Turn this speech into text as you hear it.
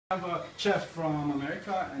have a chef from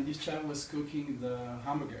America, and this chef was cooking the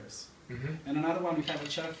hamburgers. And another one, we have a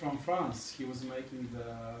chef from France. He was making the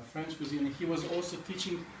French cuisine. He was also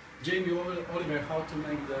teaching Jamie Oliver how to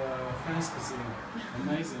make the French cuisine.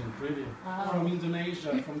 Amazing, really. From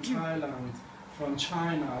Indonesia, from Thailand, from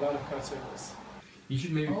China, a lot of cultures. You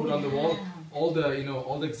should maybe put on the wall all the, you know,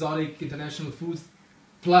 all the exotic international foods,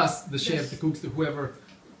 plus the chef, the cooks, the whoever,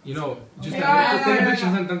 you know, just take a picture,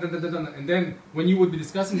 and then when you would be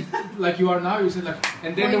discussing like you are now, you said like,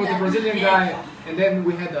 and then there was the Brazilian guy, and then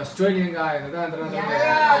we had the Australian guy, and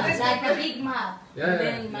it's like a big map. We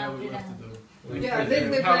have to do. We have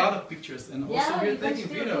a lot of pictures, and also we're taking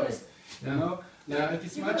videos. You know,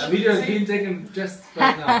 it's much. A video is being taken just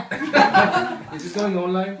right now. Is it going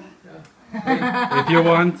online? If you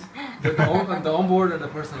want. The onboard or the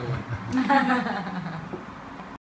personal one?